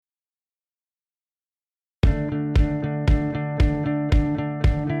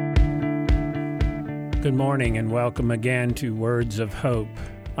Good morning and welcome again to Words of Hope.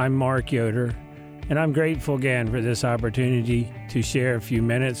 I'm Mark Yoder, and I'm grateful again for this opportunity to share a few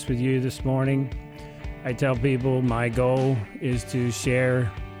minutes with you this morning. I tell people my goal is to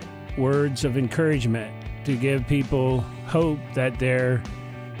share words of encouragement, to give people hope that there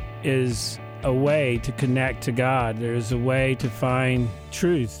is a way to connect to God. There's a way to find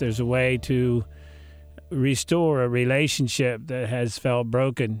truth. There's a way to restore a relationship that has felt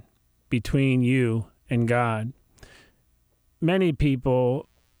broken between you and God. Many people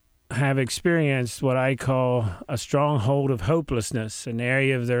have experienced what I call a stronghold of hopelessness, an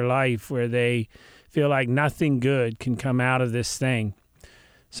area of their life where they feel like nothing good can come out of this thing.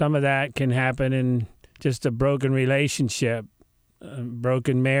 Some of that can happen in just a broken relationship,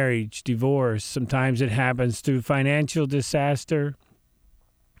 broken marriage, divorce. Sometimes it happens through financial disaster,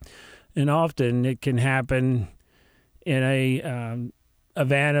 and often it can happen in a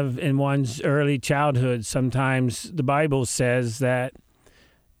event in one's early childhood. Sometimes the Bible says that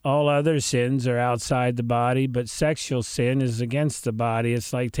all other sins are outside the body, but sexual sin is against the body.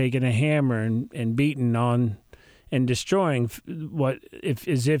 It's like taking a hammer and beating on and destroying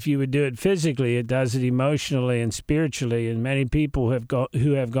as if you would do it physically. It does it emotionally and spiritually. And many people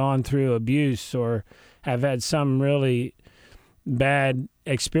who have gone through abuse or have had some really bad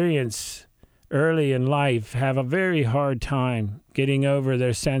experience early in life have a very hard time getting over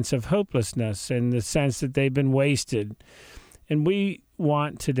their sense of hopelessness and the sense that they've been wasted. And we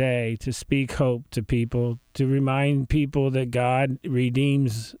want today to speak hope to people, to remind people that God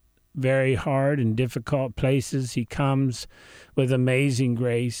redeems very hard and difficult places. He comes with amazing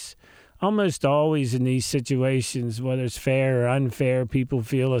grace. Almost always in these situations, whether it's fair or unfair, people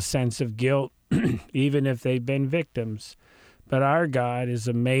feel a sense of guilt, even if they've been victims. But our God is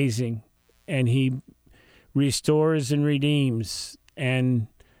amazing, and He restores and redeems. And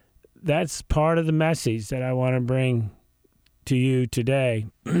that's part of the message that I want to bring to you today.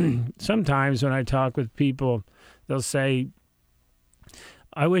 Sometimes when I talk with people, they'll say,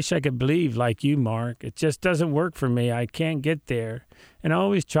 I wish I could believe like you, Mark. It just doesn't work for me. I can't get there. And I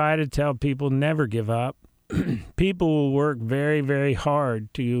always try to tell people never give up. People will work very, very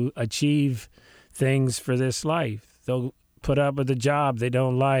hard to achieve things for this life. They'll put up with a job they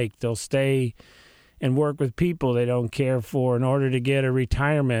don't like. They'll stay and work with people they don't care for in order to get a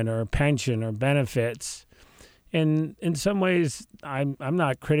retirement or a pension or benefits. And in some ways, I'm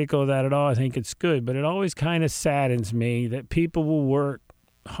not critical of that at all. I think it's good. But it always kind of saddens me that people will work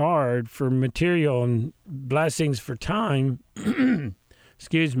hard for material and blessings for time,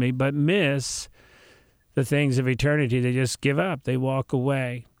 but miss the things of eternity. They just give up. They walk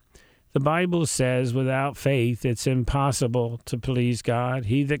away. The Bible says without faith it's impossible to please God.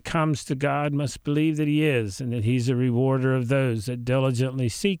 He that comes to God must believe that He is, and that He's a rewarder of those that diligently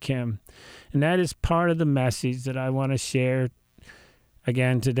seek Him. And that is part of the message that I want to share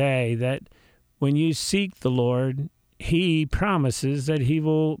again today, that when you seek the Lord, He promises that He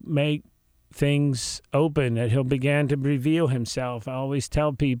will make things open, that He'll begin to reveal Himself. I always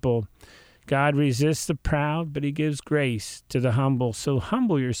tell people, God resists the proud, but He gives grace to the humble. So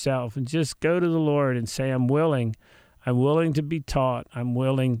humble yourself and just go to the Lord and say, I'm willing to be taught. I'm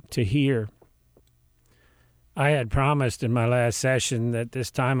willing to hear. I had promised in my last session that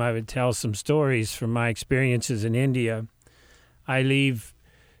this time I would tell some stories from my experiences in India. I leave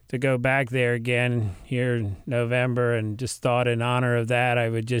to go back there again here in November, and just thought in honor of that I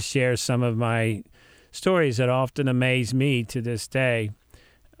would just share some of my stories that often amaze me to this day.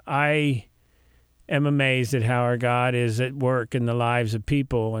 I am amazed at how our God is at work in the lives of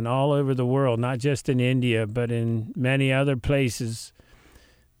people and all over the world, not just in India, but in many other places.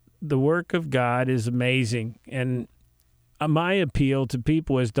 The work of God is amazing, and my appeal to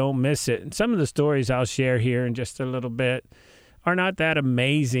people is don't miss it. And some of the stories I'll share here in just a little bit are not that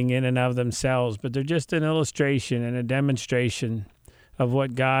amazing in and of themselves, but they're just an illustration and a demonstration of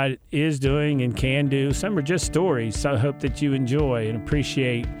what God is doing and can do. Some are just stories, so I hope that you enjoy and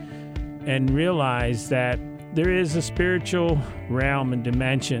appreciate and realize that there is a spiritual realm and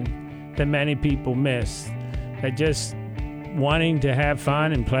dimension that many people miss, that just wanting to have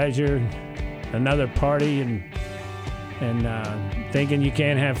fun and pleasure, another party, and thinking you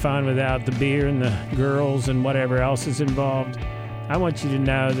can't have fun without the beer and the girls and whatever else is involved. I want you to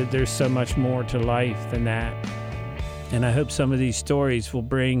know that there's so much more to life than that. And I hope some of these stories will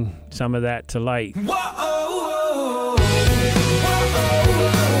bring some of that to light. Whoa,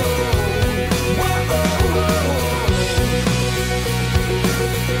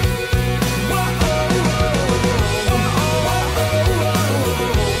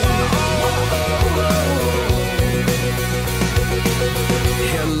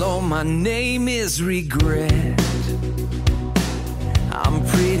 My name is is regret. I'm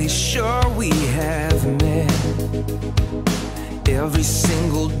pretty sure we have met. Every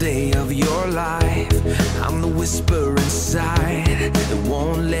single day of your life, I'm the whisper inside that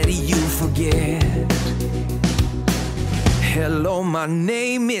won't let you forget. Hello, my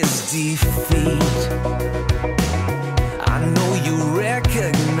name is Defeat. I know you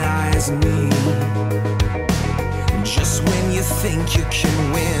recognize me. Just when you think you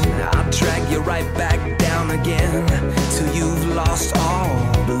can win, I'll drag you right back down again till you've lost all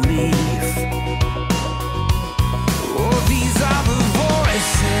belief. Oh, these are the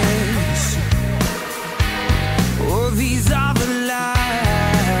voices. Oh, these are the lies.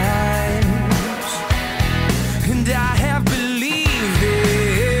 And I have believed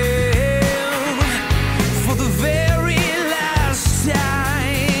them for the very last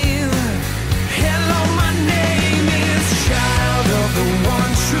time. Hello, my name is Child of the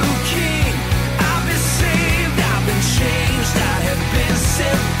One True King. I've been saved, I've been changed, I have been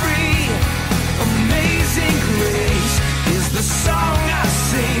set free. Amazing grace is the song I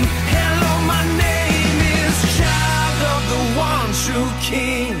sing. Hello, my name is Child of the One True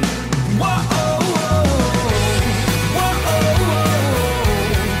King. Whoa, whoa, whoa, whoa.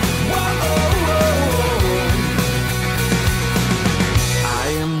 I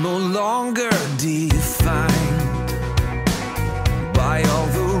am no longer defined by all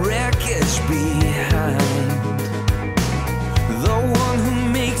the wreckage behind. The one who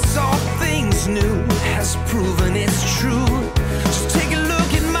makes all things new has proven it's true. Just take a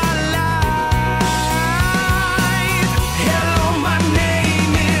look at my life. Hello, my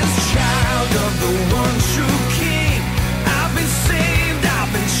name is Child of the One True King. I've been saved,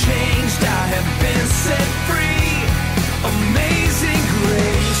 I've been changed, I have been set free. Amazing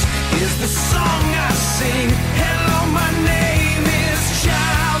grace is the song I sing. Hello, my name is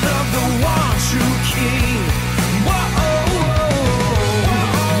Child of the One True King. Whoa,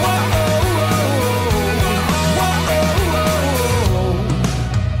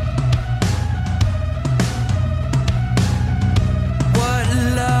 what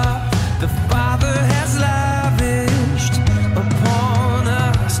love the Father has lavished upon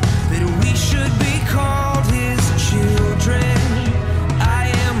us, that we should be called His children. I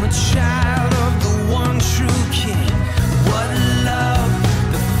am a child of the one true King. What love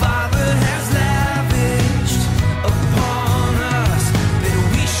the Father has lavished upon us, that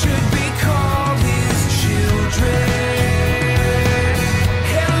we should be called His children.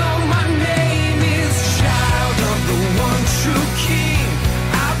 Hello, my name is Child of the One True King.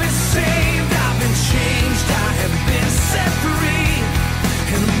 I've been saved, I've been changed, I have been set free.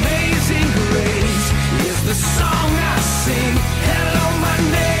 And amazing grace is the song I sing. Hello, my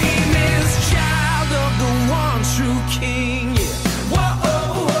name is Child of the One True King. Yeah. Whoa,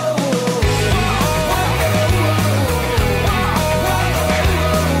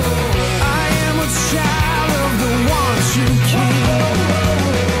 I am a child of the One True King.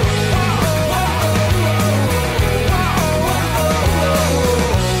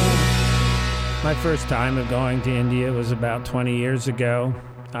 My first time of going to India was about 20 years ago.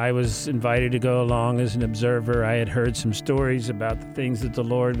 I was invited to go along as an observer. I had heard some stories about the things that the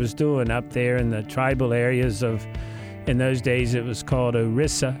Lord was doing up there in the tribal areas of, in those days it was called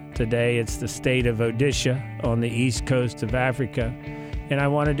Orissa. Today it's the state of Odisha on the east coast of Africa. And I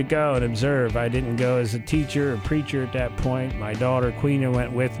wanted to go and observe. I didn't go as a teacher or preacher at that point. My daughter Queena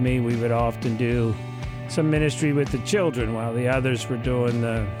went with me. We would often do some ministry with the children while the others were doing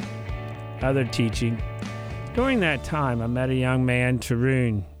the other teaching. During that time, I met a young man,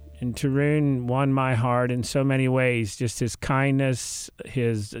 Tarun, and Tarun won my heart in so many ways. Just his kindness,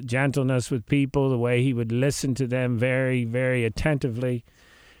 his gentleness with people, the way he would listen to them very, very attentively.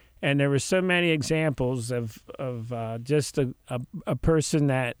 And there were so many examples of just a person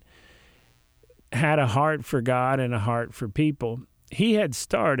that had a heart for God and a heart for people. He had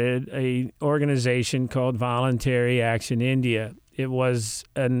started an organization called Voluntary Action India. It was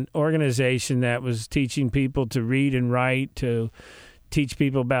an organization that was teaching people to read and write, to teach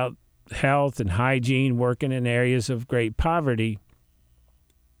people about health and hygiene, working in areas of great poverty.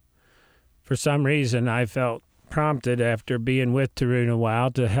 For some reason, I felt prompted after being with Tarun a while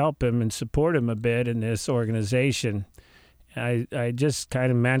to help him and support him a bit in this organization. I just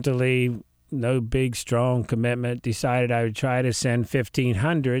kind of mentally, no big, strong commitment, decided I would try to send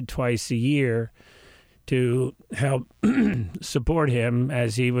 $1,500 twice a year to help support him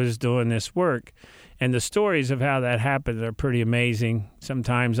as he was doing this work. And the stories of how that happened are pretty amazing.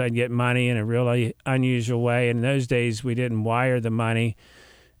 Sometimes I'd get money in a really unusual way. In those days, we didn't wire the money,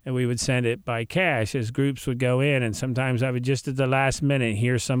 and we would send it by cash as groups would go in. And sometimes I would just at the last minute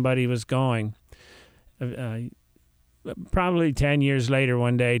hear somebody was going. probably 10 years later,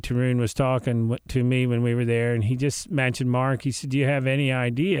 one day, Tarun was talking to me when we were there, and he just mentioned Mark. He said, do you have any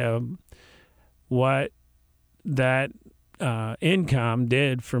idea what that income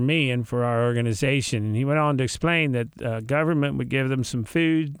did for me and for our organization? And he went on to explain that government would give them some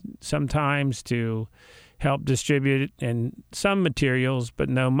food sometimes to help distribute it and some materials, but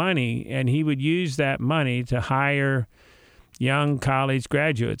no money. And he would use that money to hire young college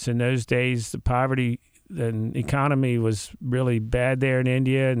graduates. In those days, the poverty and economy was really bad there in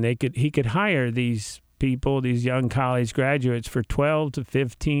India, and he could hire these people, these young college graduates, for $12 to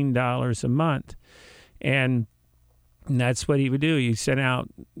 $15 a month. And that's what he would do. He sent out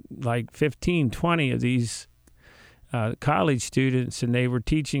like 15, 20 of these college students, and they were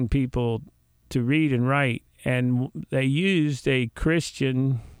teaching people to read and write. And they used a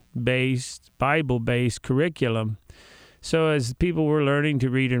Christian-based, Bible-based curriculum. So as people were learning to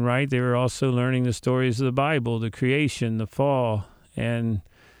read and write, they were also learning the stories of the Bible, the creation, the fall, and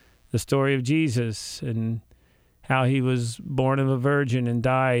the story of Jesus, and how he was born of a virgin and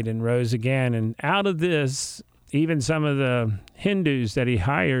died and rose again. And out of this, even some of the Hindus that he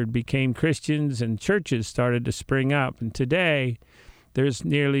hired became Christians, and churches started to spring up. And today, there's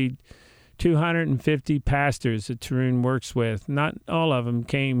nearly 250 pastors that Tarun works with. Not all of them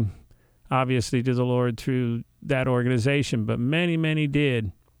came, obviously, to the Lord through that organization, but many, many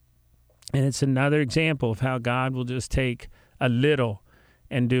did. And it's another example of how God will just take a little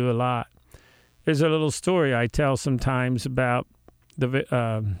and do a lot. There's a little story I tell sometimes about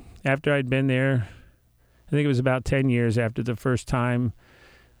after I'd been there. I think it was about 10 years after the first time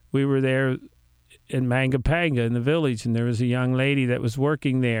we were there in Mangapanga in the village, and there was a young lady that was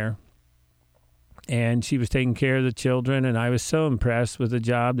working there, and she was taking care of the children, and I was so impressed with the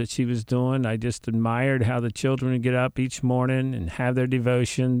job that she was doing. I just admired how the children would get up each morning and have their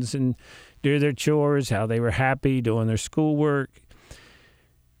devotions and do their chores, how they were happy doing their schoolwork.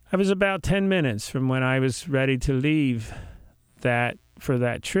 I was about 10 minutes from when I was ready to leave for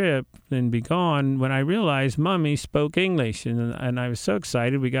that trip and be gone when I realized Mommy spoke English, and I was so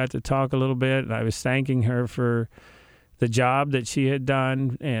excited. We got to talk a little bit, and I was thanking her for the job that she had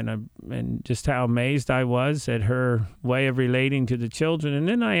done, and just how amazed I was at her way of relating to the children. And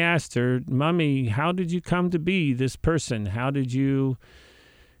then I asked her, Mommy, how did you come to be this person? How did you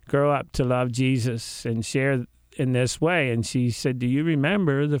grow up to love Jesus and share in this way? And she said, do you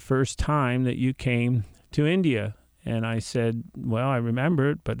remember the first time that you came to India? And I said, well, I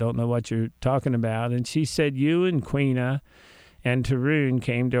remember it, but don't know what you're talking about. And she said, you and Queena and Tarun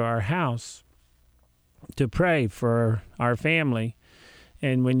came to our house to pray for our family.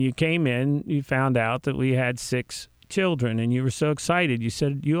 And when you came in, you found out that we had 6 children, and you were so excited. You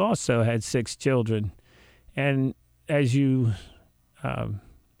said you also had 6 children. And as you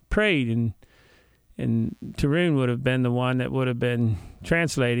prayed, and Tarun would have been the one that would have been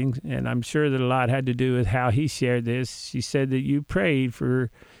translating, and I'm sure that a lot had to do with how he shared this. She said that you prayed for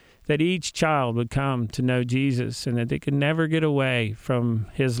that each child would come to know Jesus, and that they could never get away from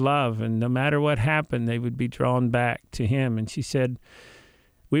his love, and no matter what happened, they would be drawn back to him. And she said,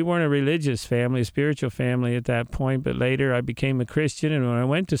 we weren't a religious family, a spiritual family at that point, but later I became a Christian, and when I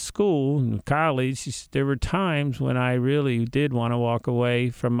went to school and college, there were times when I really did want to walk away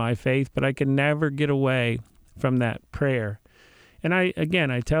from my faith, but I could never get away from that prayer. And I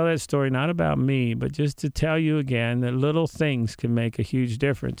tell that story not about me, but just to tell you again that little things can make a huge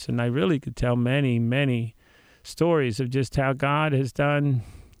difference. And I really could tell many, many stories of just how God has done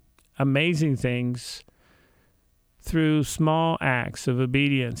amazing things through small acts of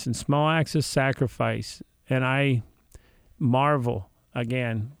obedience and small acts of sacrifice. And I marvel,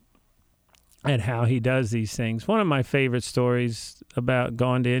 again, at how he does these things. One of my favorite stories about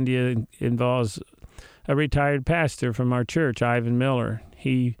going to India involves a retired pastor from our church, Ivan Miller.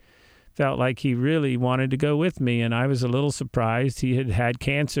 He felt like he really wanted to go with me, and I was a little surprised. He had had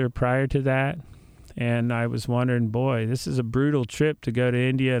cancer prior to that, and I was wondering, boy, this is a brutal trip to go to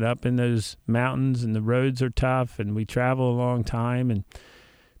India and up in those mountains, and the roads are tough, and we travel a long time.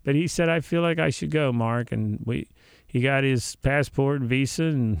 But he said, I feel like I should go, Mark, and he got his passport and visa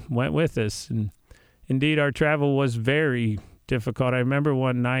and went with us. And indeed, our travel was very difficult. I remember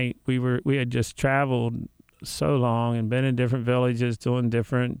one night we had just traveled so long and been in different villages doing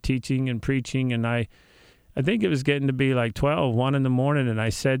different teaching and preaching, and I think it was getting to be like 1 in the morning, and I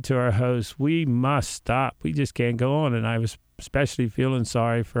said to our host, we must stop. We just can't go on. And I was especially feeling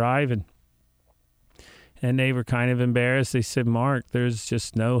sorry for Ivan. And they were kind of embarrassed. They said, Mark, there's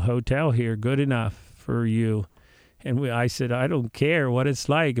just no hotel here good enough for you. And I said, I don't care what it's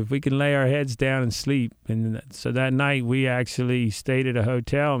like if we can lay our heads down and sleep. And so that night we actually stayed at a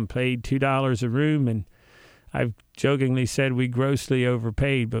hotel and paid $2 a room. And I've jokingly said we grossly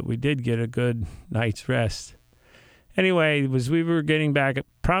overpaid, but we did get a good night's rest. Anyway, as we were getting back,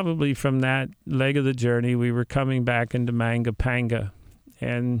 probably from that leg of the journey, we were coming back into Mangapanga.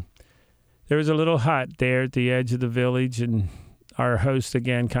 And there was a little hut there at the edge of the village, and our host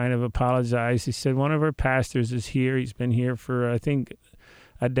again kind of apologized. He said, one of our pastors is here. He's been here for, I think,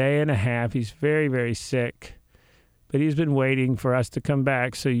 a day and a half. He's very, very sick. But he's been waiting for us to come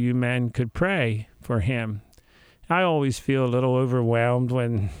back so you men could pray for him. I always feel a little overwhelmed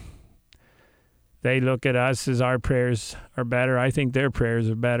when they look at us as our prayers are better. I think their prayers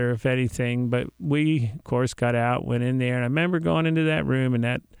are better, if anything. But we, of course, got out, went in there. And I remember going into that room, and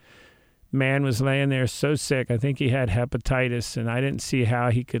that man was laying there so sick. I think he had hepatitis, and I didn't see how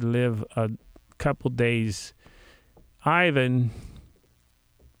he could live a couple days. Ivan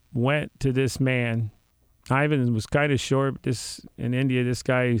went to this man. Ivan was kind of short. In India, this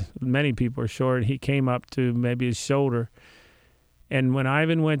guy, many people are short. He came up to maybe his shoulder. And when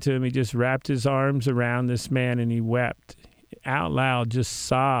Ivan went to him, he just wrapped his arms around this man and he wept out loud, just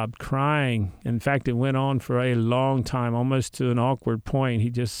sobbed, crying. In fact, it went on for a long time, almost to an awkward point. He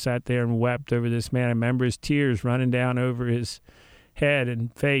just sat there and wept over this man. I remember his tears running down over his head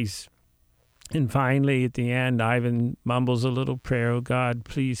and face. And finally, at the end, Ivan mumbles a little prayer, "Oh God,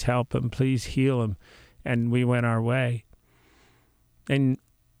 please help him, please heal him." And we went our way. And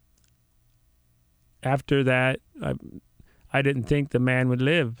after that, I didn't think the man would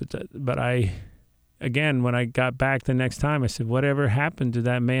live, but again, when I got back the next time, I said, whatever happened to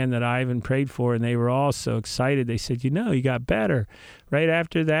that man that Ivan prayed for? And they were all so excited. They said, he got better. Right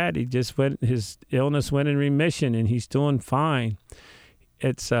after that, his illness went in remission, and he's doing fine.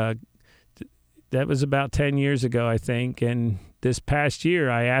 That was about 10 years ago, I think. And this past year,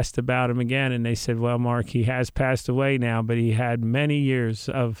 I asked about him again, and they said, well, Mark, he has passed away now, but he had many years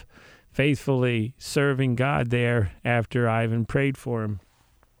of faithfully serving God there after Ivan prayed for him.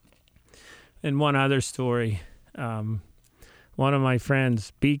 And one other story, one of my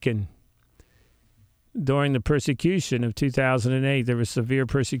friends, Beacon, during the persecution of 2008, there was severe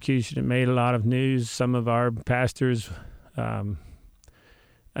persecution. It made a lot of news. Some of our pastors,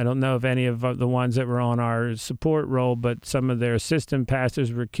 I don't know if any of the ones that were on our support role, but some of their assistant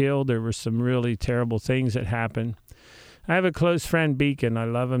pastors were killed. There were some really terrible things that happened. I have a close friend, Beacon. I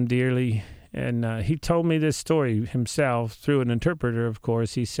love him dearly. And he told me this story himself through an interpreter, of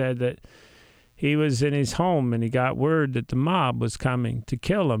course. He said that he was in his home and he got word that the mob was coming to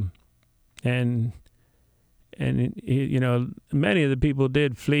kill him. And many of the people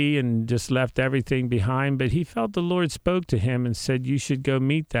did flee and just left everything behind. But he felt the Lord spoke to him and said, you should go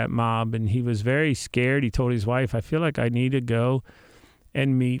meet that mob. And he was very scared. He told his wife, I feel like I need to go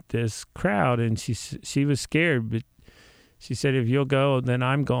and meet this crowd. And she was scared, but she said, if you'll go, then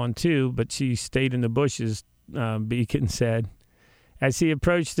I'm going too. But she stayed in the bushes, Beacon said. As he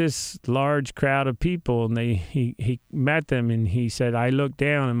approached this large crowd of people, and he met them, and he said, I looked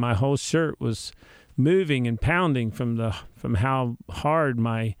down, and my whole shirt was moving and pounding from how hard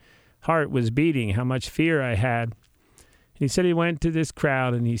my heart was beating, how much fear I had. He said he went to this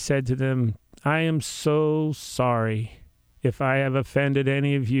crowd, and he said to them, I am so sorry if I have offended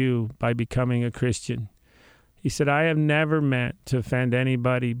any of you by becoming a Christian. He said, I have never meant to offend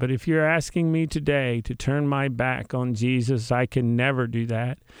anybody, but if you're asking me today to turn my back on Jesus, I can never do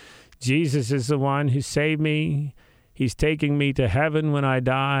that. Jesus is the one who saved me. He's taking me to heaven when I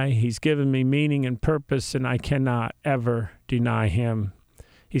die. He's given me meaning and purpose, and I cannot ever deny him.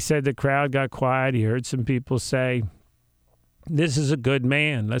 He said the crowd got quiet. He heard some people say, this is a good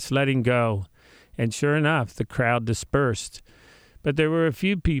man. Let's let him go. And sure enough, the crowd dispersed. But there were a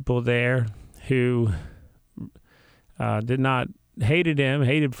few people there who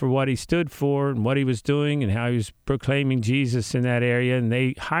hated for what he stood for and what he was doing and how he was proclaiming Jesus in that area. And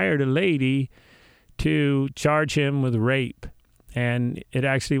they hired a lady to charge him with rape. And it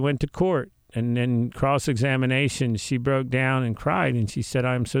actually went to court. And in cross-examination, she broke down and cried. And she said,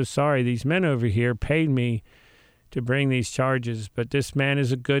 I'm so sorry. These men over here paid me to bring these charges, but this man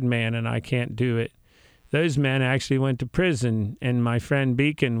is a good man and I can't do it. Those men actually went to prison, and my friend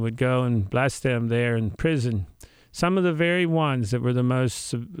Beacon would go and bless them there in prison. Some of the very ones that were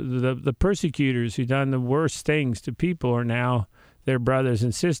the persecutors who done the worst things to people are now their brothers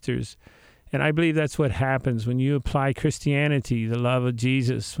and sisters. And I believe that's what happens when you apply Christianity, the love of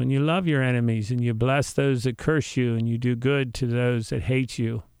Jesus, when you love your enemies and you bless those that curse you and you do good to those that hate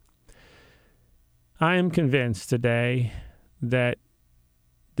you. I am convinced today that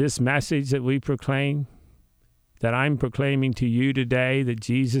this message that we proclaim, that I'm proclaiming to you today, that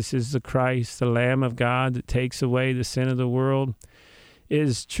Jesus is the Christ, the Lamb of God that takes away the sin of the world,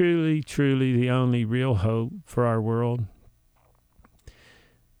 is truly, truly the only real hope for our world.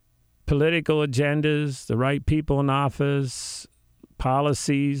 Political agendas, the right people in office,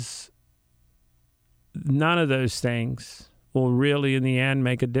 policies, none of those things will really, in the end,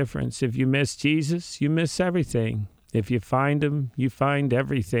 make a difference. If you miss Jesus, you miss everything. If you find him, you find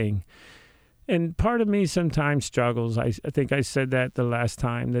everything. And part of me sometimes struggles. I think I said that the last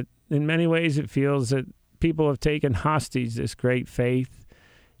time, that in many ways it feels that people have taken hostage this great faith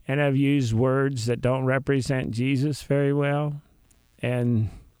and have used words that don't represent Jesus very well, and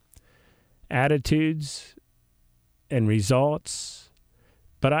attitudes and results.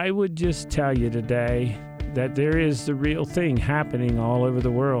 But I would just tell you today that there is the real thing happening all over the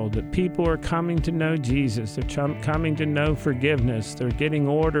world, that people are coming to know Jesus. They're coming to know forgiveness. They're getting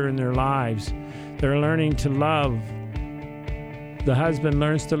order in their lives. They're learning to love. The husband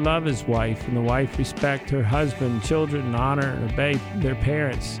learns to love his wife, and the wife respect her husband, children, and honor and obey their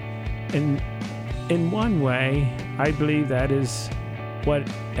parents. And in one way, I believe that is what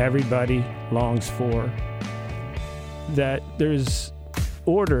everybody longs for. That there's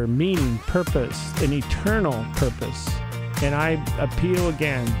order, meaning, purpose, an eternal purpose. And I appeal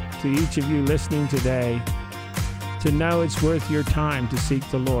again to each of you listening today to know it's worth your time to seek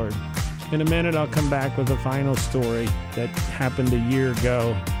the Lord. In a minute, I'll come back with a final story that happened a year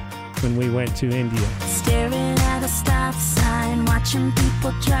ago when we went to India. Staring at a stop sign, watching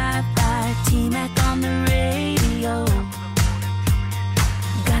people drive by, T-Mac on the radio.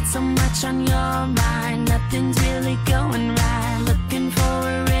 Got so much on your mind, nothing's really going right, looking for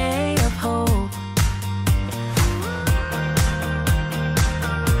a ray of hope.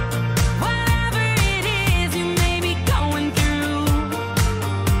 Whatever it is you may be going through,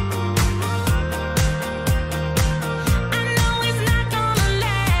 I know he's not gonna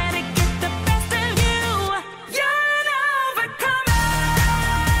let it get the best of you. You're an overcomer.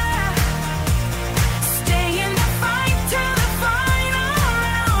 Stay in the fight till the final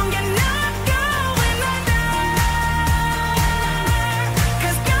round. You're not going down.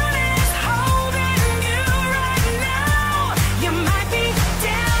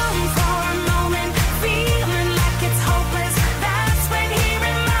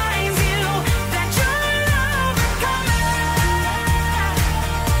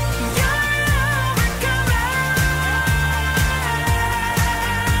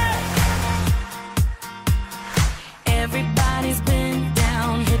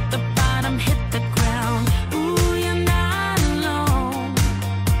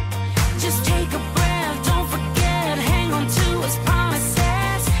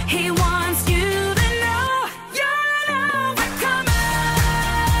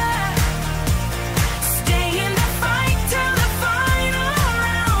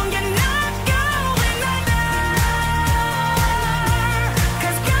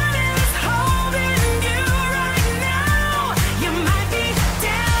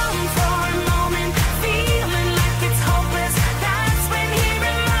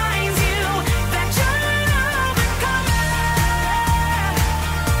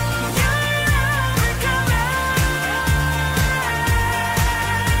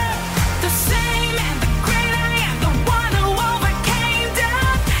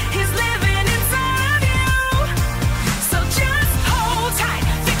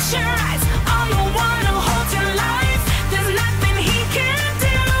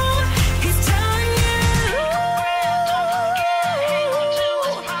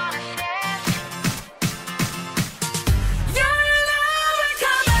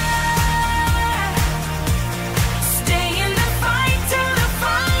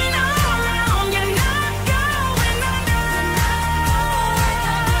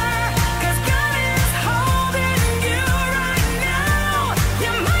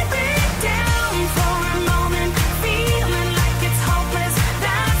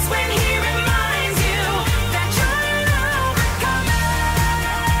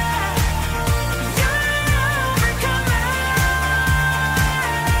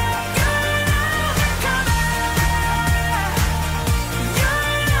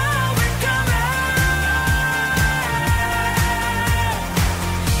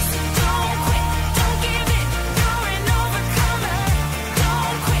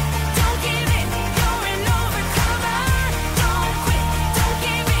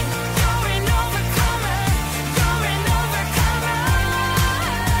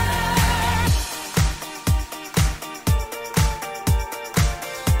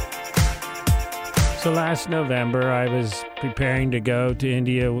 last November, I was preparing to go to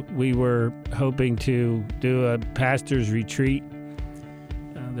India. We were hoping to do a pastor's retreat.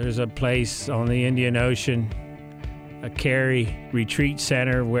 There's a place on the Indian Ocean, a Cary retreat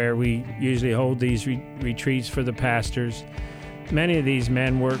center, where we usually hold these retreats for the pastors. Many of these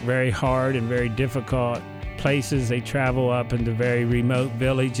men work very hard in very difficult places. They travel up into very remote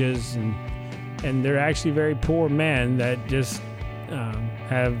villages, and they're actually very poor men that just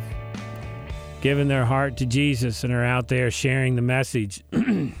have given their heart to Jesus and are out there sharing the message.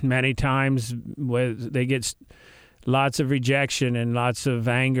 Many times they get lots of rejection and lots of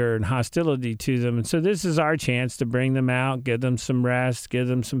anger and hostility to them. And so this is our chance to bring them out, give them some rest, give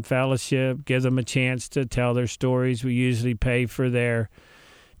them some fellowship, give them a chance to tell their stories. We usually pay for their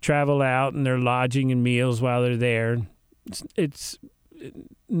travel out and their lodging and meals while they're there. It's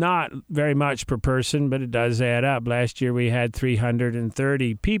not very much per person, but it does add up. Last year we had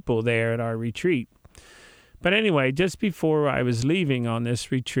 330 people there at our retreat. But anyway, just before I was leaving on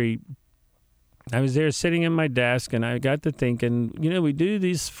this retreat, I was there sitting at my desk, and I got to thinking, we do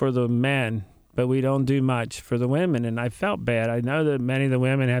these for the men, but we don't do much for the women. And I felt bad. I know that many of the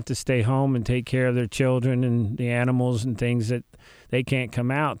women have to stay home and take care of their children and the animals and things that they can't come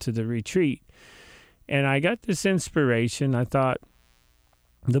out to the retreat. And I got this inspiration. I thought,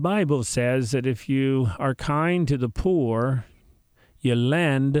 the Bible says that if you are kind to the poor, you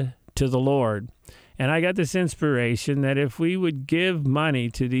lend to the Lord. And I got this inspiration that if we would give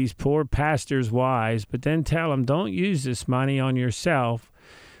money to these poor pastors' wives, but then tell them, don't use this money on yourself.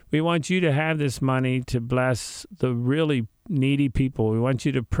 We want you to have this money to bless the really needy people. We want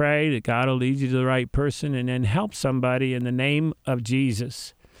you to pray that God will lead you to the right person and then help somebody in the name of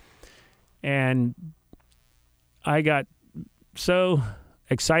Jesus. And I got so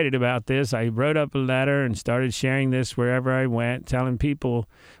excited about this. I wrote up a letter and started sharing this wherever I went, telling people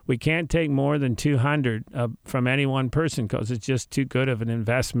we can't take more than 200 from any one person because it's just too good of an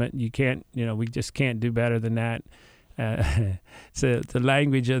investment. You can't, we just can't do better than that. It's the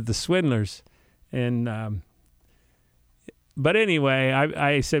language of the swindlers. And but anyway,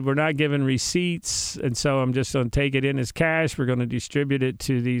 I said we're not giving receipts, and so I'm just going to take it in as cash. We're going to distribute it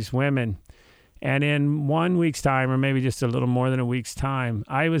to these women. And in 1 week's time, or maybe just a little more than a week's time,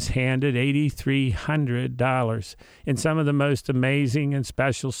 I was handed $8,300 in some of the most amazing and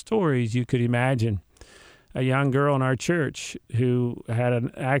special stories you could imagine. A young girl in our church who had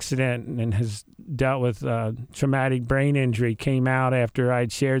an accident and has dealt with traumatic brain injury came out after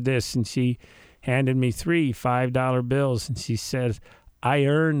I'd shared this, and she handed me 3 $5 bills, and she said, I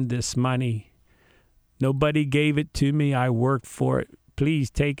earned this money. Nobody gave it to me. I worked for it. Please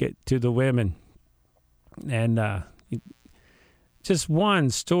take it to the women. And just one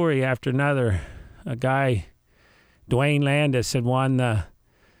story after another. A guy, Dwayne Landis, had won the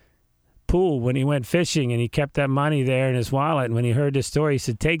pool when he went fishing, and he kept that money there in his wallet. And when he heard this story, he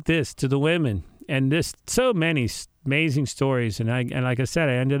said, take this to the women. And this, so many amazing stories. And like I said,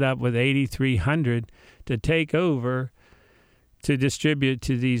 I ended up with $8,300 to take over to distribute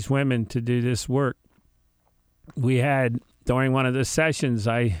to these women to do this work. We had, during one of the sessions,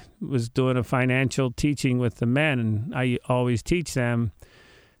 I was doing a financial teaching with the men, and I always teach them,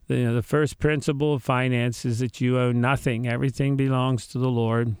 the first principle of finance is that you owe nothing. Everything belongs to the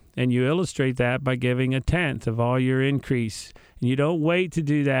Lord, and you illustrate that by giving 1/10 of all your increase. And you don't wait to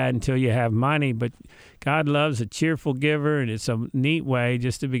do that until you have money, but God loves a cheerful giver, and it's a neat way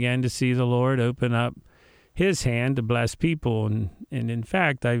just to begin to see the Lord open up His hand to bless people. And in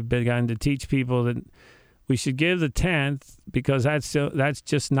fact, I've begun to teach people that we should give the 10th because that's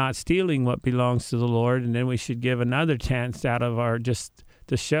just not stealing what belongs to the Lord. And then we should give another 10th out of our, just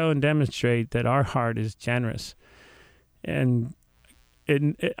to show and demonstrate that our heart is generous. And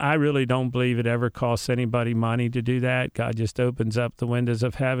I really don't believe it ever costs anybody money to do that. God just opens up the windows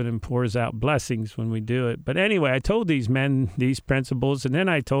of heaven and pours out blessings when we do it. But anyway, I told these men these principles, and then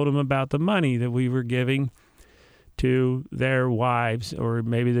I told them about the money that we were giving to their wives, or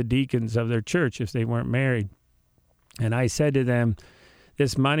maybe the deacons of their church if they weren't married. And I said to them,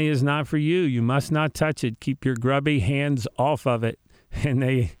 this money is not for you. You must not touch it. Keep your grubby hands off of it. And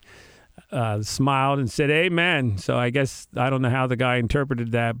they smiled and said, amen. So I guess, I don't know how the guy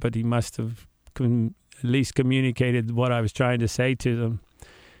interpreted that, but he must have at least communicated what I was trying to say to them.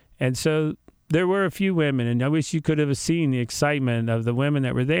 And so there were a few women, and I wish you could have seen the excitement of the women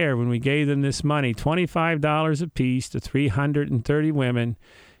that were there when we gave them this money, $25 apiece to 330 women,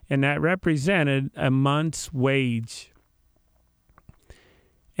 and that represented a month's wage.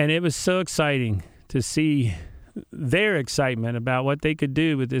 And it was so exciting to see their excitement about what they could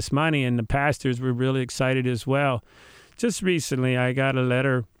do with this money, and the pastors were really excited as well. Just recently, I got a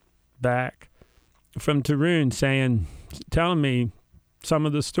letter back from Tarun telling me some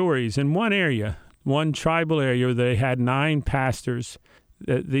of the stories. In one tribal area, where they had 9 pastors.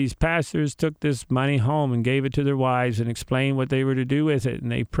 These pastors took this money home and gave it to their wives and explained what they were to do with it.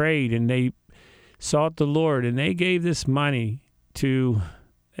 And they prayed and they sought the Lord. And they gave this money to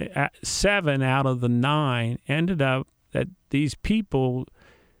 7 out of the 9. Ended up that these people,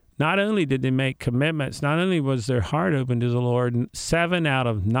 not only did they make commitments, not only was their heart open to the Lord, 7 out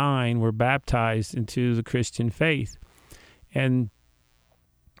of 9 were baptized into the Christian faith. And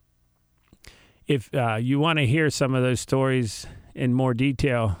if you want to hear some of those stories in more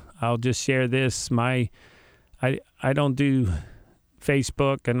detail, I'll just share this. I don't do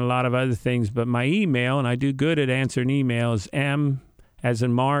Facebook and a lot of other things, but my email, and I do good at answering emails, M as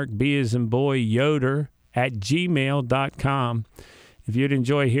in Mark, B as in boy, Yoder @gmail.com. If you'd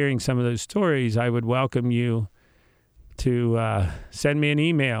enjoy hearing some of those stories, I would welcome you to send me an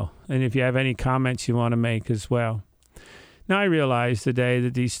email, and if you have any comments you want to make as well. Now, I realize today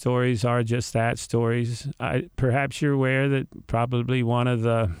that these stories are just that, stories. Perhaps you're aware that probably one of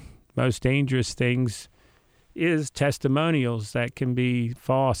the most dangerous things is testimonials that can be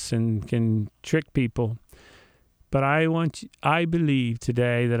false and can trick people. But I believe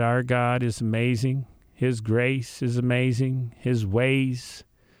today that our God is amazing. His grace is amazing. His ways.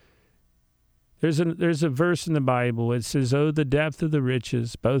 There's a verse in the Bible. It says, "Oh, the depth of the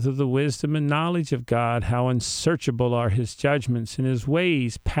riches, both of the wisdom and knowledge of God, how unsearchable are his judgments, and his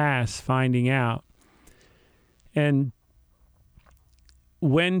ways past finding out." And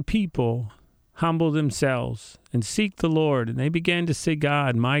when people humble themselves and seek the Lord, and they begin to say,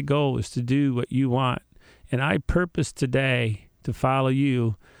 "God, my goal is to do what you want, and I purpose today to follow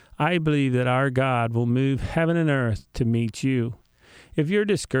you," I believe that our God will move heaven and earth to meet you. If you're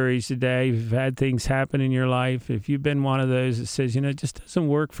discouraged today, if you've had things happen in your life, if you've been one of those that says, it just doesn't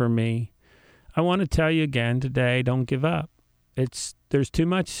work for me, I want to tell you again today, don't give up. There's too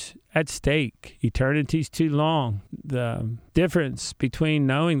much at stake. Eternity's too long. The difference between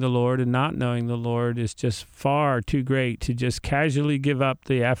knowing the Lord and not knowing the Lord is just far too great to just casually give up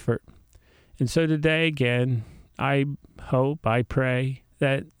the effort. And so today, again, I hope, I pray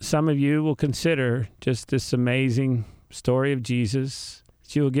that some of you will consider just this amazing story of Jesus,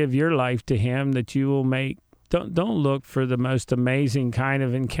 that you will give your life to him, that you will make. Don't look for the most amazing kind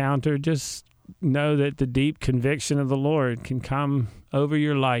of encounter. Just know that the deep conviction of the Lord can come over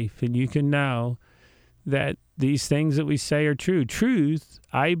your life, and you can know that these things that we say are true. Truth,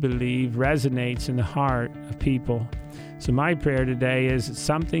 I believe, resonates in the heart of people. So my prayer today is that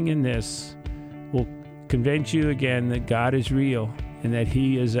something in this will convince you again that God is real, and that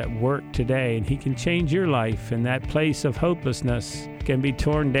he is at work today, and he can change your life, and that place of hopelessness can be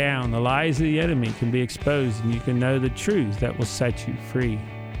torn down. The lies of the enemy can be exposed, and you can know the truth that will set you free.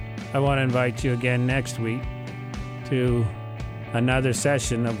 I want to invite you again next week to another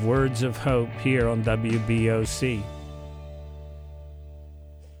session of Words of Hope here on WBOC.